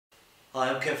Hi,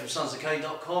 I'm Kev from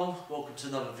Sensei.com. Welcome to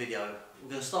another video. We're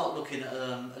going to start looking at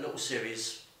a little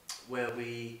series where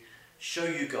we show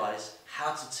you guys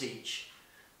how to teach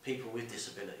people with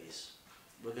disabilities.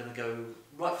 We're going to go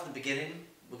right from the beginning.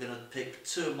 We're going to pick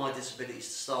two of my disabilities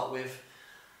to start with,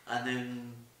 and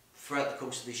then throughout the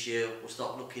course of this year we'll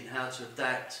start looking how to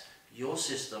adapt your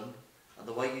system and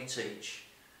the way you teach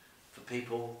for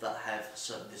people that have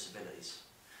certain disabilities.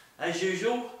 As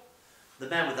usual, the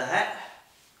man with the hat,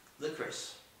 the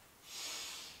Chris.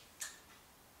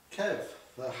 Kev,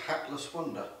 the hatless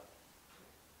wonder.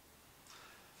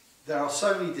 There are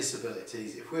so many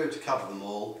disabilities, if we were to cover them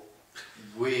all,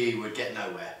 we would get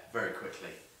nowhere very quickly,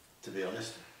 to be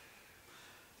honest.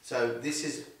 So this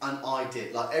is an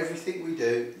idea, like everything we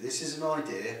do, this is an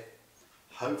idea.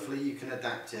 Hopefully you can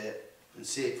adapt it and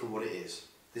see it for what it is.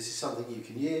 This is something you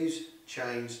can use,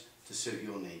 change to suit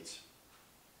your needs.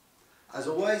 As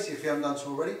always, if you haven't done so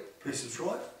already, please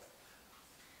subscribe,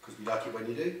 because we like it when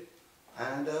you do,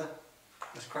 and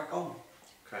let's crack on.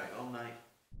 Crack on, mate.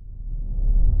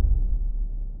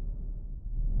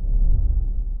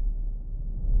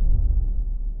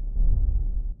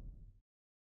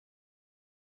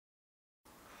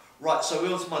 Right, so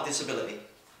we're on to my disability,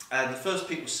 and the first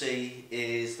people see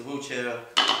is the wheelchair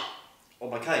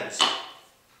on my canes.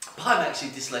 I'm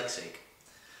actually dyslexic.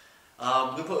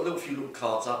 We'll put a few little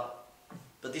cards up,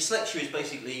 but dyslexia is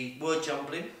basically word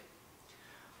jumbling.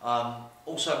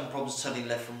 Also having problems turning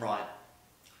left from right.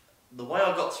 The way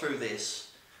I got through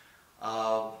this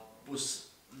was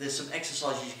there's some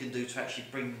exercises you can do to actually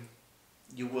bring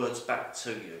your words back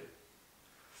to you.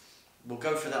 We'll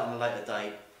go through that on a later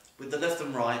date. With the left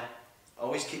and right, I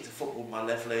always kicked the football with my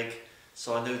left leg,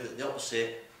 so I knew that the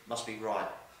opposite must be right.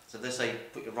 So if they say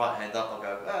put your right hand up, I'll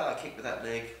go, I kick with that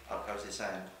leg, up goes this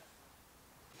hand.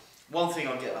 One thing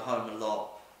I get at home a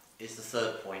lot is the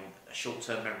third point,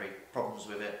 short-term memory, problems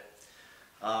with it.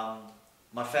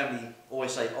 My family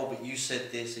always say, oh, but you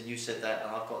said this and you said that,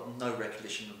 and I've got no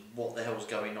recollection of what the hell's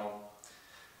going on.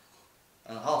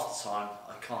 And half the time,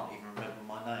 I can't even remember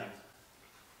my name.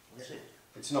 What is it?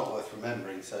 It's not worth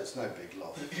remembering, so it's no big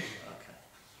loss.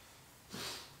 Okay.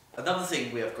 Another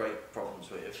thing we have great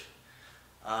problems with,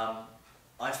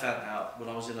 I found out when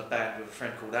I was in a band with a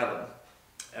friend called Alan,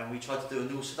 and we tried to do a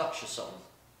Neil Sedaka song.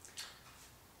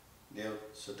 Neil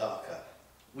Sedaka.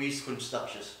 We used to call him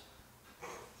Seductious.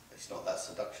 It's not that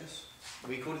seductious.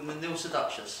 We called him the Neil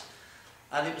Seductious.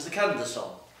 And it was the calendar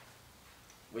song,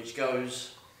 which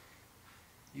goes...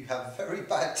 You have very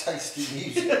bad taste in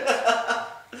music.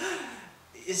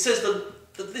 It says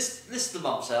the list the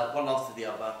months out, one after the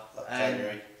other. Like and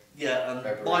January. Yeah, and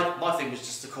February. my thing was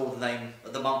just to call the name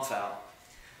of the month out.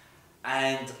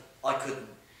 And I couldn't.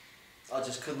 I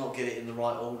just could not get it in the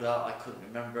right order, I couldn't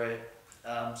remember it.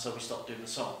 So we stopped doing the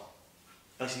song.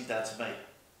 Basically down to me.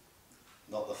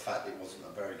 Not the fact it wasn't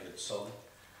a very good song.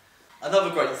 Another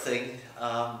great thing,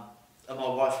 and my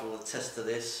wife will attest to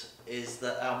this, is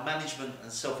that our management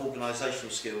and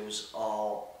self-organisational skills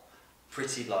are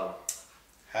pretty low.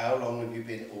 How long have you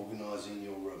been organising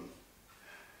your room?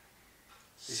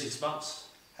 6 months.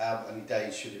 How many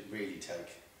days should it really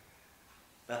take?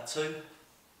 About 2.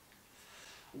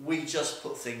 We just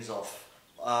put things off.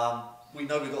 We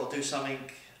know we've got to do something,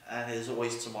 and there's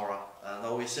always tomorrow. And I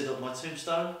always sit on my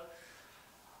tombstone,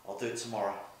 I'll do it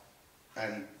tomorrow.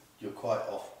 And you're quite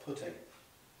off-putting.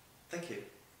 Thank you.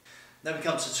 Then we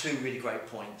come to 2 really great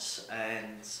points,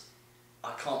 and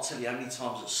I can't tell you how many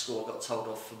times at school I got told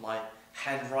off for my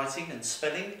handwriting and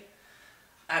spelling.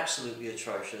 Absolutely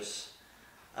atrocious.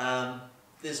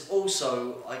 There's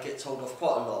also, I get told off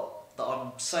quite a lot, that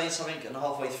I'm saying something and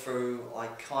halfway through I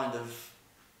kind of...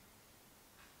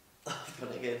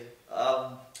 put it again.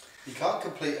 You can't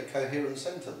complete a coherent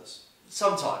sentence.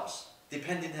 Sometimes,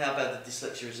 depending how bad the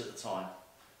dyslexia is at the time.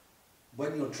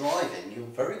 When you're driving, you're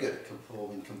very good at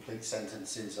performing complete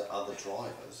sentences at other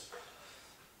drivers.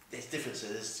 There's differences,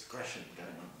 there's aggression going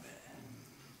on a bit.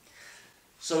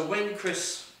 So when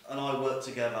Chris and I work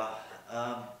together,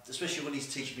 especially when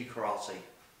he's teaching me karate,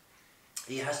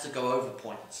 he has to go over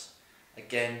points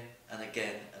again and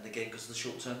again and again because of the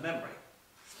short-term memory.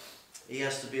 He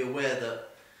has to be aware that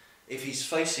if he's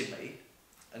facing me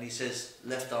and he says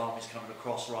left arm is coming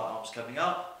across, right arm's coming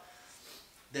up,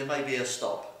 there may be a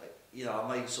stop. You know, I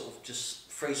may sort of just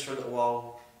freeze for a little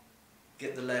while,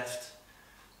 get the left,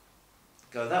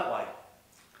 go that way.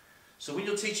 So when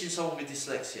you're teaching someone with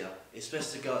dyslexia, it's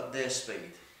best to go at their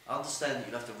speed. Understand that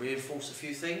you have to reinforce a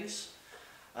few things,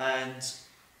 and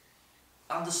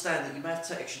understand that you may have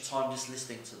to take extra time just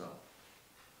listening to them,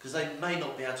 because they may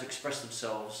not be able to express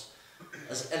themselves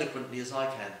as eloquently as I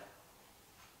can.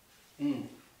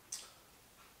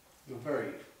 You're very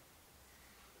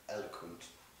eloquent.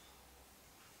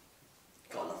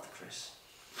 Gotta love the Chris.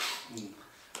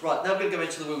 Right, now we're going to go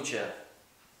into the wheelchair.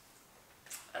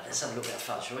 And let's have a little bit of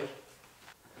fun, shall we?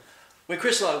 When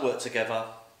Chris and I work together,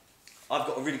 I've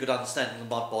got a really good understanding of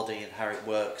my body and how it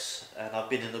works, and I've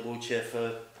been in the wheelchair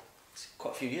for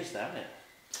quite a few years now, hasn't it?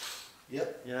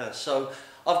 Yep. Yeah, so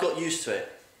I've got used to it.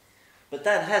 But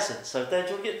Dan hasn't, so Dan,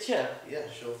 do you want to get the chair? Yeah,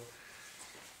 sure.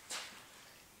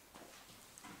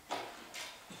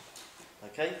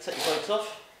 Okay, take your brakes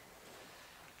off.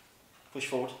 Push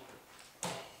forward.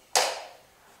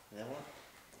 There one.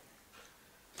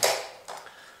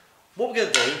 What we're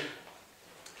going to do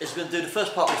is we're going to do the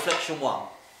first part, reflection 1.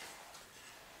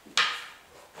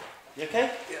 You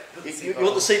okay? Yeah. You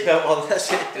want the seatbelt on,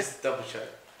 that's it. Just double check.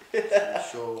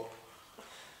 Sure.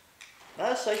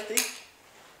 No, safety.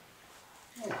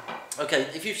 Okay,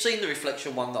 if you've seen the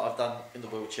reflection 1 that I've done in the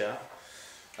wheelchair,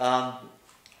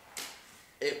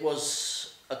 it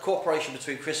was a cooperation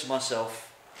between Chris and myself,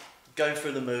 going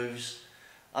through the moves,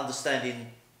 understanding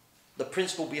the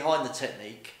principle behind the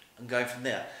technique, and going from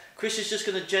there. Chris is just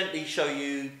going to gently show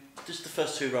you just the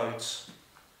first 2 roads.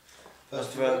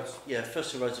 First 2 roads? Yeah,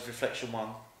 first 2 roads of reflection 1.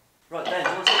 Right, Dan, do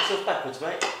you want to take yourself backwards,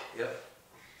 mate? Yep.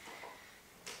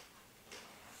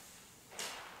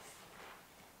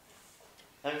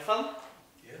 Having fun?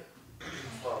 Yeah.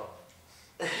 Well.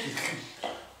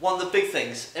 One of the big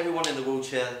things, everyone in the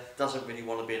wheelchair doesn't really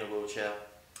want to be in a wheelchair.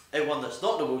 Everyone that's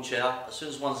not in a wheelchair, as soon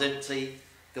as one's empty,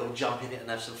 they'll jump in it and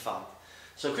have some fun.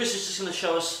 So Chris is just going to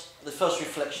show us the first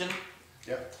reflection.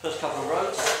 Yep. First couple of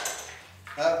roads.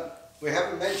 We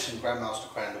haven't mentioned Grandmaster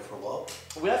Crandall for a while.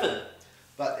 We haven't.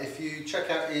 But if you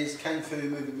check out his Kung Fu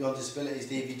Movement Beyond Disabilities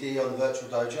DVD on the Virtual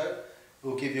Dojo,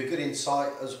 we'll give you a good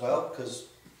insight as well, because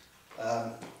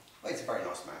he's a very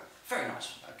nice man. Very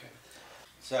nice. Okay.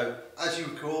 So, as you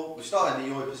recall, we start in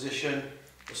the Yoi position,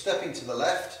 we're stepping to the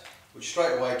left, which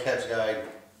straight away Kev's going.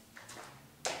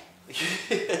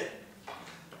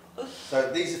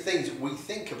 So these are things that we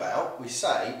think about, we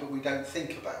say, but we don't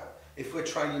think about. If we're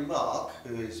training Mark,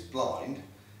 who is blind,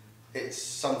 it's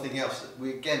something else that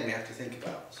we have to think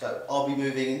about. So I'll be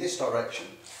moving in this direction,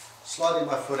 sliding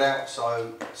my foot out,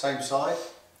 so same side,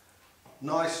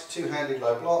 nice 2-handed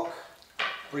low block,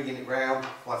 bringing it round,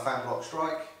 my fan block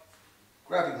strike,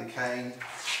 grabbing the cane,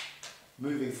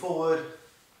 moving forward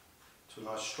to a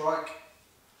nice strike,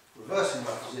 reversing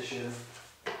my position,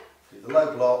 do the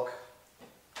low block,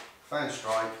 fan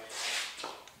strike,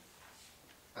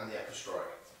 and the upper strike.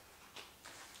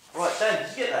 Right, Dan,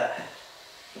 did you get that?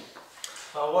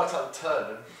 I worked out the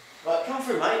turn. Right, come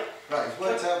through, mate. Right, it's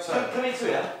worked out so. Come into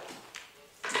here.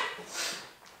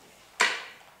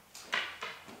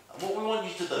 And what we want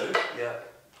you to do Yeah.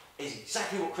 is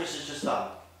exactly what Chris has just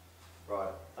done. Right.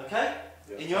 Okay?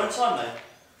 Yeah. In your own time, mate.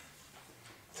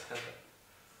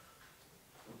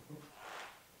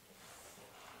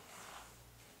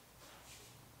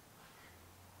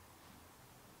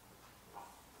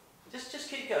 Just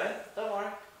keep going, don't worry.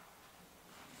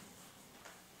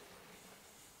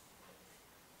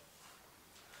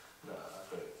 No, I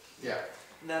got it. Yeah.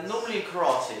 Now, normally in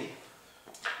karate,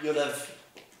 you'll have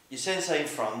your sensei in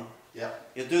front, Yeah.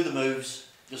 you'll do the moves,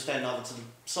 you'll stand either to the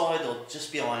side or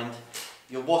just behind,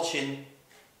 you're watching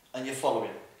and you're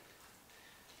following.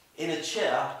 In a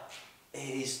chair, it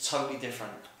is totally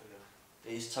different.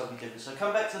 It is totally different. So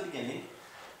come back to the beginning.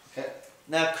 Okay.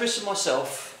 Now, Chris and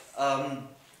myself,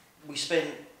 we spent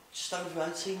just over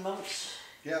 18 months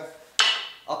Yeah.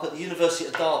 up at the University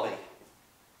of Derby,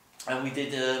 and we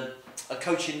did a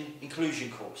coaching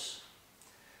inclusion course.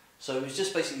 So it was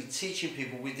just basically teaching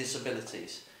people with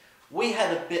disabilities. We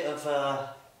had a bit of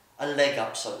a leg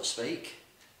up, so to speak,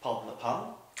 pardon the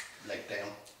pun, Leg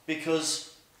down.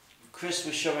 because Chris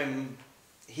was showing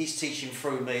his teaching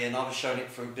through me, and I was showing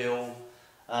it through Bill,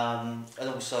 and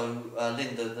also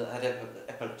Linda that had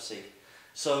epilepsy.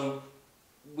 So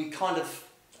we kind of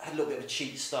had a little bit of a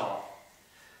cheat start.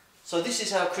 So this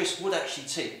is how Chris would actually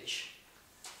teach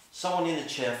someone in a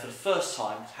chair for the first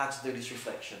time how to do this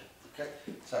reflection. Okay.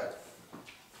 So,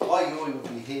 my Yoi would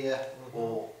be here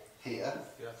or here.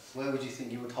 Yeah. Where would you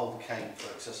think you would hold the cane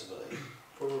for accessibility?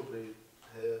 Probably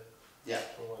here. Yeah.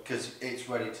 Oh, Because it's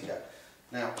ready to go.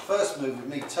 Now, first move with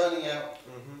me turning out,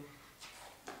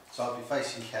 so I'll be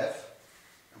facing Kev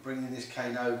and bringing this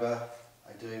cane over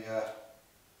and doing a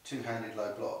 2-handed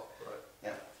low block. Right.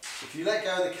 Now, if you let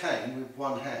go of the cane with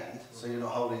one hand, so you're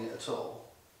not holding it at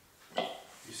all,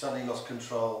 you suddenly lost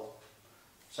control.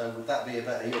 So would that be a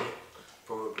better Yoi?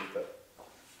 Probably, but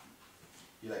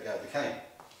You let go of the cane.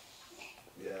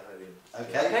 yeah, I mean.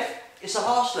 Okay? Okay? It's a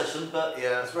harsh lesson, but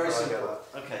Yeah, It's very no, I get simple.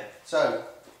 that. okay. So,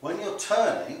 when you're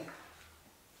turning,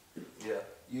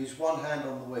 use one hand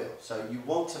on the wheel. So you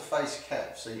want to face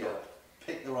Kev, so you got to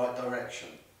pick the right direction.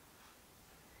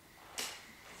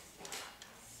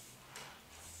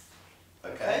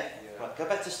 Okay. Yeah. Right, go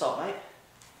back to start, mate.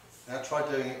 Now try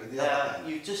doing it with the other hand.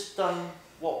 You've just done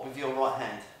what with your right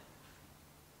hand?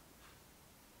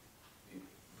 You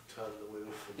turn the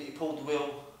wheel from. You pulled the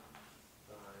wheel.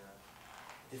 Oh,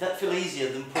 yeah. Did that feel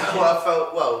easier than pushing? Well, I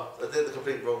felt, I did it the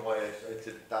complete wrong way. I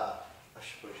did that. I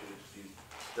should have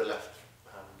used the left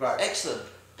hand. Right. Excellent.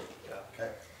 Yeah.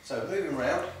 Okay. So moving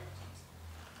round.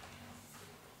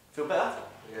 Feel better?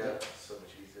 Yeah. So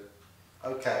much easier.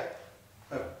 Okay.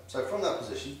 So from that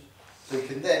position, so you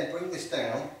can then bring this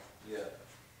down. Yeah.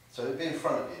 So it'd be in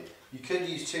front of you. You could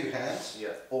use two hands,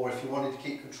 Yeah. or if you wanted to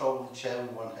keep control of the chair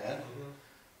with one hand.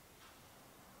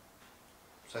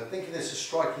 So think of this as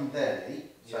striking their knee.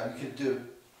 So Yeah. you could do a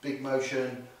big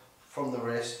motion from the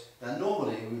wrist. Now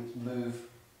normally I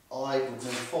would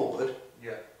move forward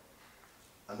Yeah.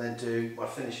 and then do my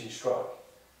finishing strike.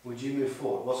 Would you move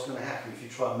forward? What's going to happen if you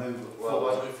try and move it Well,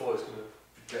 forward? as I move forward, it's going to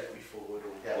project me forward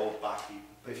or back even.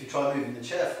 But if you try moving the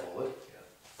chair forward,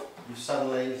 you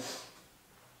suddenly...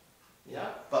 Yeah.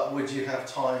 But would you have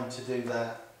time to do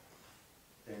that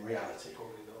in reality?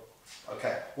 Probably not.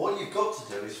 Okay, what you've got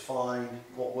to do is find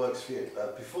what works for you.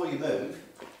 Before you move,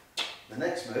 the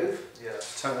next move, Yeah.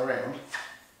 turn around.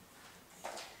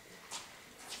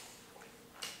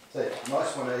 So,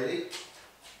 nice 180.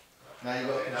 Now you've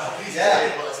got control.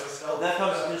 Yeah. There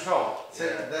comes the control. So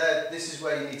there, this is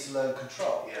where you need to learn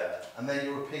control. Yeah. And then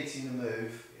you're repeating the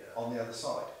move Yeah. on the other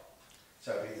side.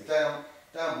 So either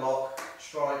down block,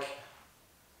 strike,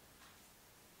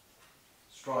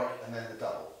 and then the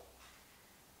double.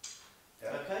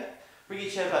 Yeah. Okay. Bring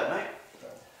your chair back, mate.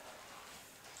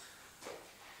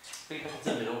 Bring it back into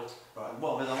the middle. Right.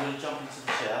 Well, then I'm going to jump into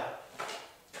the chair.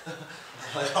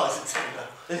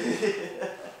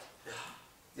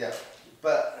 Yeah,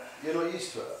 but you're not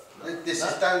used to it. This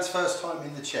is Dan's first time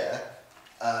in the chair,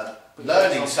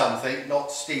 learning something,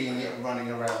 not stealing it and running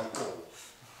around the pool.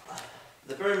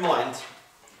 Now, bear in mind,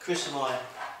 Chris and I,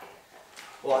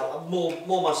 well, I'm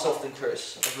more myself than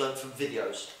Chris. I've learned from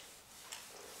videos.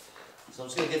 So I'm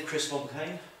just going to give Chris one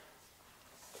cane.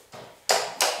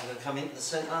 I'm going to come into the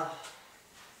centre.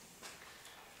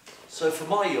 So for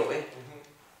my yoi,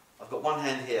 I've got one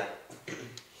hand here.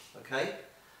 Okay?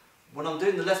 When I'm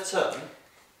doing the left turn,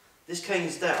 this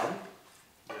cane's down.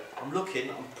 I'm looking,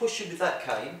 I'm pushing with that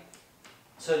cane,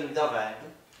 turning with the other hand,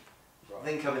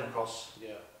 then coming across.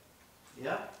 Yeah.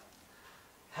 Yeah?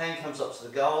 Hand comes up to the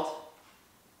guard,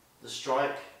 the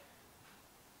strike,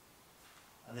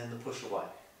 and then the push away.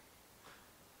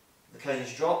 The cane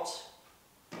is dropped,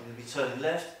 I'm going to be turning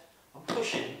left, I'm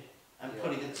pushing and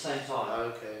pulling at the same time.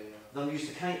 Okay, yeah. Then I'm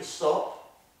using the cane to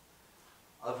stop,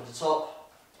 over the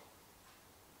top,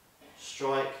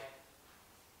 strike,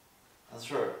 and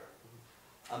through.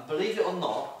 And believe it or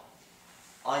not,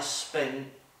 I spend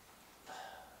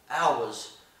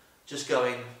hours just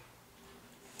going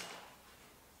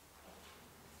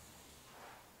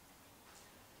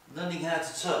learning how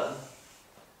to turn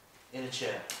in a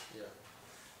chair. Yeah.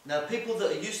 Now people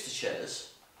that are used to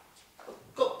chairs have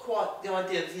got quite the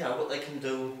idea of, you know, what they can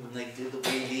do, and they do the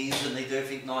wheelies and they do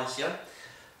everything nice, yeah?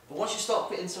 But once you start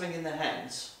putting something in their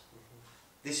hands,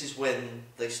 this is when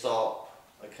they start,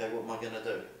 okay, what am I going to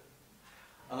do?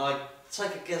 And I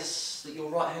take a guess that you're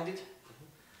right-handed,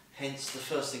 hence the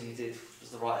first thing you did was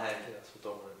the right hand. Yeah, that's the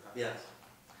dominant hand. Yeah.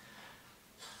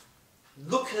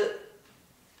 Look at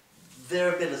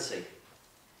their ability.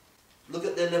 Look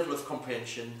at their level of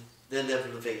comprehension, their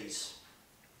level of ease.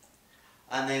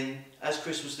 And then, as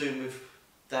Chris was doing with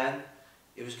Dan,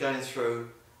 it was going through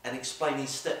and explaining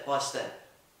step by step.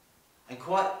 And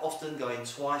quite often going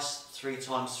twice, 3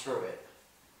 times through it.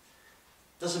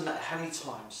 Doesn't matter how many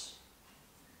times.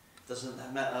 Doesn't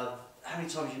matter how many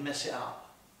times you mess it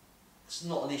up. It's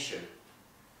not an issue.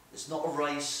 It's not a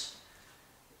race.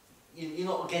 You're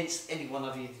not against anyone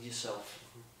other than yourself.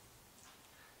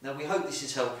 Now we hope this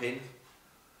is helping.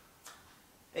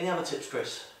 Any other tips,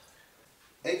 Chris?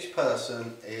 Each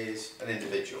person is an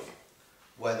individual,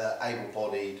 whether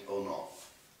able-bodied or not.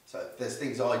 So there's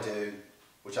things I do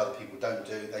which other people don't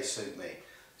do, they suit me.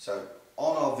 So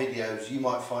on our videos you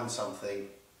might find something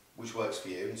which works for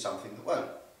you and something that won't.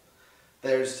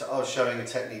 I was showing a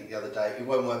technique the other day, it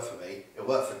won't work for me, it'll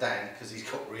work for Dan because he's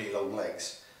got really long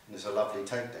legs and it's a lovely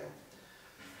takedown.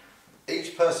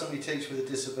 Each person we teach with a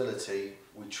disability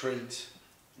we treat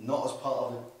not as part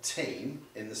of a team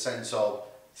in the sense of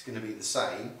it's going to be the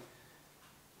same.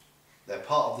 They're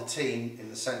part of the team in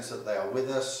the sense that they are with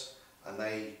us and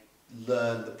they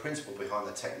learn the principle behind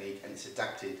the technique and it's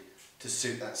adapted to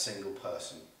suit that single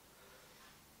person.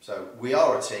 So we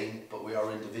are a team, but we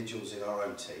are individuals in our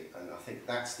own team, and I think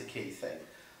that's the key thing.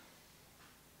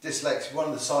 Dyslexia, one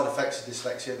of the side effects of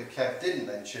dyslexia that Kev didn't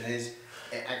mention is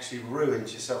it actually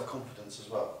ruins your self-confidence as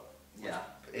well. Yeah.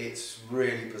 It's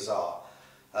really bizarre.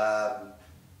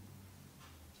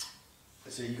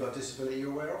 So you got a disability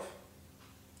you're aware of?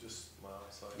 Just my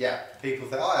eyesight. Yeah, people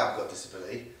think, I have got a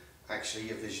disability. Actually,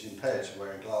 you're vision impaired, you're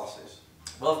wearing glasses.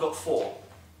 Well, I've got 4,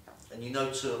 and you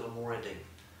know 2 of them already.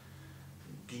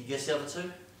 Can you guess the other 2?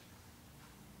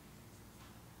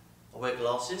 I wear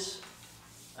glasses,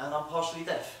 and I'm partially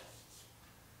deaf.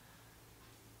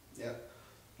 Yeah.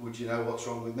 Would you know what's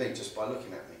wrong with me just by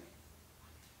looking at me?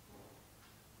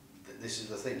 This is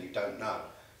the thing, you don't know.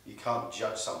 You can't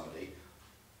judge somebody.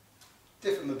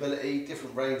 Different mobility,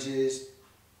 different ranges,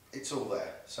 it's all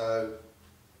there. So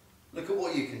look at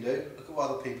what you can do, look at what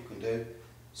other people can do.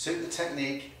 Suit the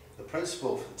technique, the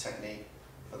principle for the technique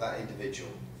for that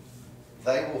individual.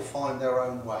 They will find their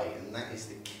own way, and that is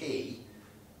the key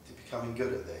to becoming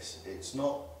good at this. It's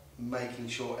not making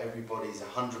sure everybody's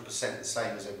 100% the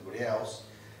same as everybody else.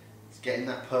 It's getting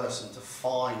that person to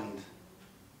find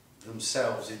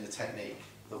themselves in the technique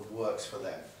that works for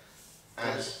them.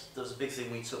 And There was a big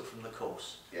thing we took from the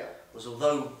course. yeah, Was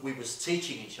although we was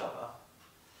teaching each other,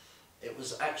 it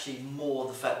was actually more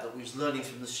the fact that we was learning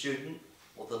from the student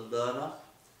or the learner,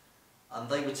 and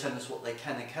they were telling us what they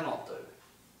can and cannot do,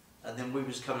 and then we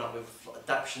was coming up with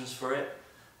adaptations for it.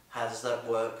 How does that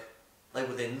work? They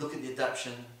would then look at the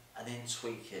adaptation and then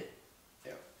tweak it,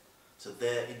 yeah. to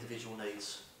their individual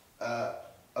needs.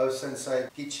 Sensei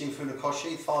Gichin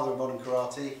Funakoshi, father of modern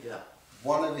karate, Yeah.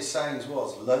 one of his sayings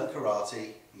was, learn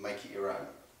karate, make it your own.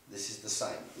 This is the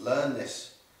same. Learn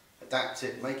this, adapt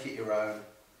it, make it your own.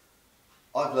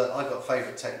 I've got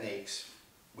favourite techniques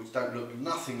which don't look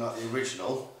nothing like the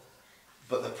original,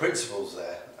 but the principle's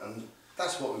there, and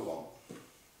that's what we want.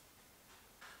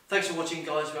 Thanks for watching,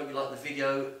 guys. Hope you liked the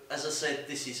video. As I said,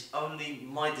 this is only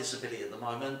my disability at the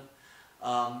moment.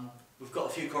 We've got a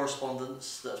few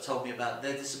correspondents that have told me about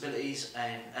their disabilities,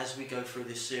 and as we go through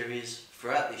this series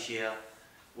throughout this year,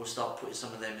 we'll start putting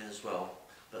some of them in as well.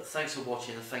 But thanks for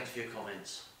watching, and thanks for your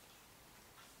comments.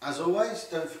 As always,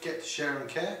 don't forget to share and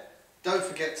care. Don't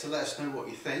forget to let us know what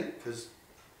you think, because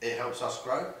it helps us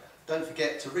grow. Don't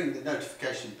forget to ring the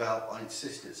notification bell. I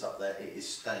insist it's up there. It is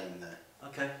staying there.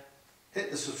 Okay. Hit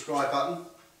the subscribe button.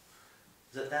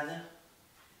 Is that down there?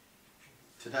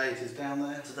 Today it is down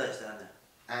there. Today it's down there.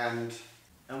 And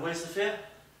And where's the fear?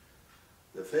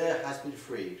 the fear has been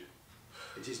freed.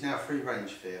 It is now free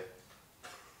range fear.